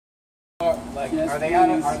Like, yes, are they out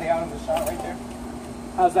of the shot right there?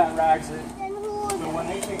 How's that, Rags? So when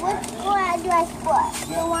they take Which one do I spot?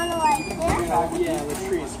 The one right there? Yeah, the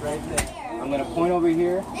trees right there. I'm gonna point over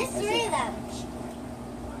here. There's three of them.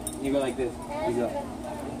 You go like this. You go.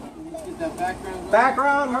 Get that background.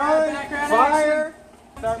 Background, run, Background fire.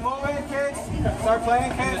 Start moving, kids. Start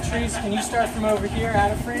playing, And kids. the trees, can you start from over here,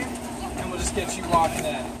 out of frame? And we'll just get you walking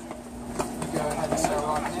in. You go ahead and start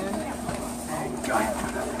walking in. And go.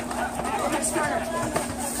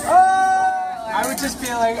 I would just be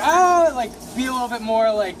like, oh, like be a little bit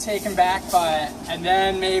more like taken back by it, and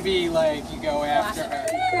then maybe like you go after her.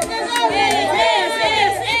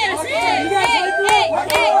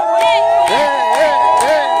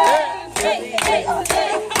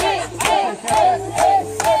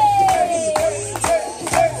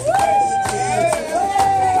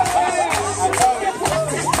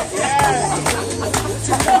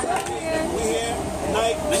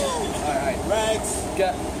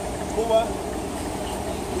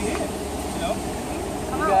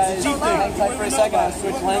 For a second, I'll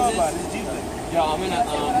switch lenses. Yo, I'm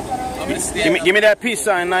gonna stand. Give me that peace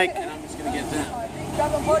sign, Nike. And I'm just gonna get that.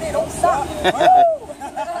 Don't stop.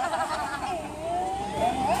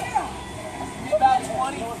 About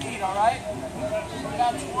 20 feet, all right?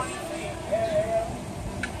 About 20 feet.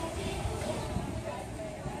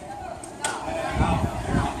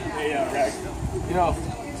 You know.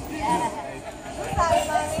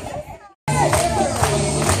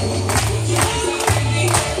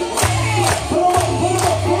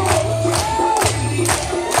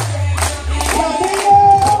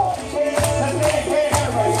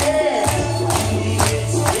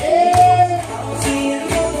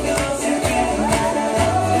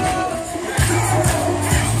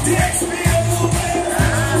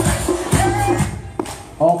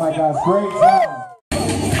 Oh my gosh, great job.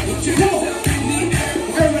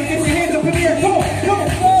 Everybody get your hands up in the air. Come on, come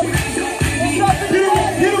on.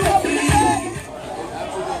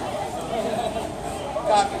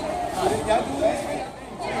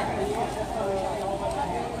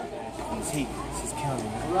 He's killing me.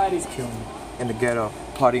 Right, he's Killing me. In the ghetto.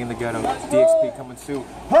 Party in the ghetto. DXP coming soon.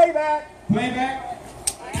 Playback! Playback!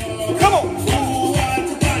 Come on!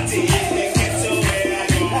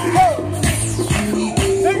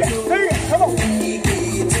 Come on!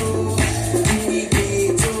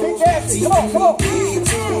 Come on, come on!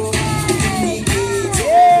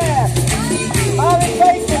 Yeah! All the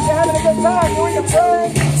faces, you're having a good time, doing your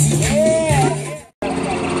turn. Yeah!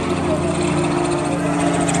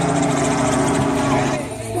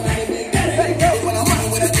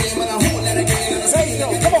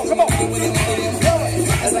 Come on, come on!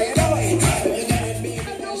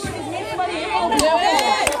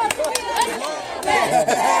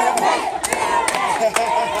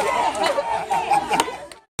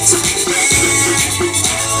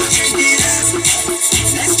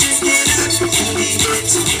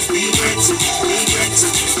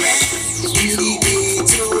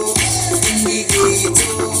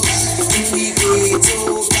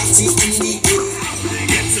 In the